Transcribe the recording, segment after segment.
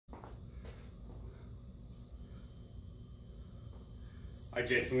All right,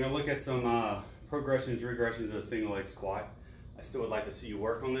 Jason, we're gonna look at some progressions, regressions of a single leg squat. I still would like to see you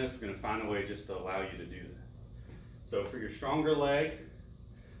work on this. We're gonna find a way just to allow you to do that. So for your stronger leg,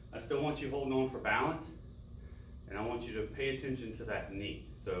 I still want you holding on for balance, and I want you to pay attention to that knee.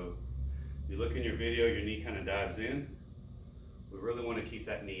 So you look in your video, your knee kind of dives in. We really want to keep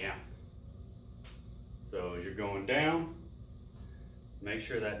that knee out. So as you're going down, make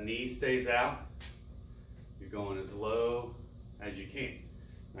sure that knee stays out. You're going as low as you can.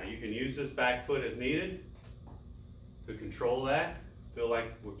 Now you can use this back foot as needed to control that. Feel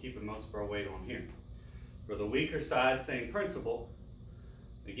like we're keeping most of our weight on here. For the weaker side, same principle.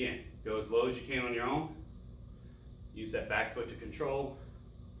 Again, go as low as you can on your own. Use that back foot to control.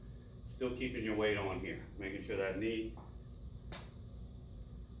 Still keeping your weight on here. Making sure that knee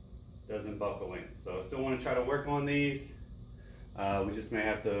doesn't buckle in. So I still want to try to work on these. We just may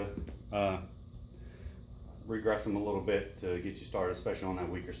have to regress them a little bit to get you started, especially on that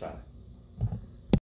weaker side.